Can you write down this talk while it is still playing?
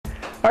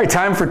All right,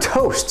 time for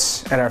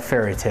toasts at our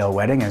fairy tale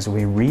wedding as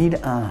we read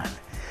on.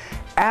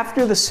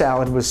 After the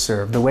salad was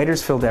served, the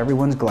waiters filled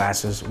everyone's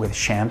glasses with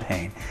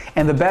champagne,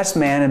 and the best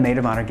man and maid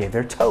of honor gave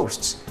their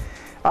toasts.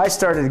 I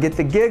started to get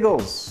the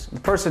giggles. The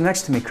person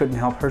next to me couldn't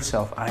help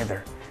herself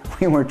either.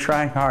 We were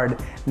trying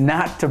hard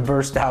not to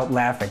burst out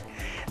laughing.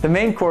 The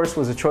main course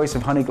was a choice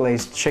of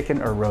honey-glazed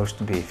chicken or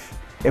roast beef.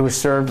 It was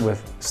served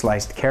with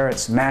sliced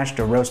carrots, mashed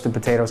or roasted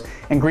potatoes,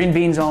 and green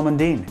beans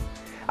almondine.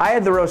 I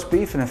had the roast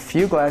beef and a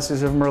few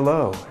glasses of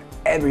Merlot.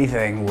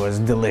 Everything was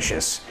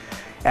delicious.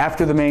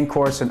 After the main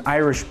course, an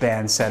Irish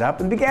band set up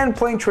and began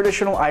playing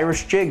traditional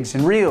Irish jigs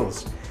and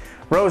reels.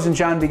 Rose and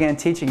John began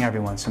teaching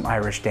everyone some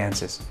Irish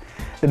dances.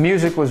 The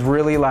music was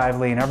really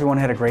lively and everyone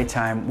had a great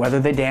time, whether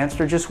they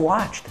danced or just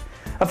watched.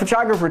 A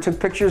photographer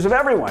took pictures of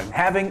everyone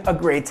having a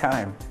great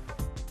time.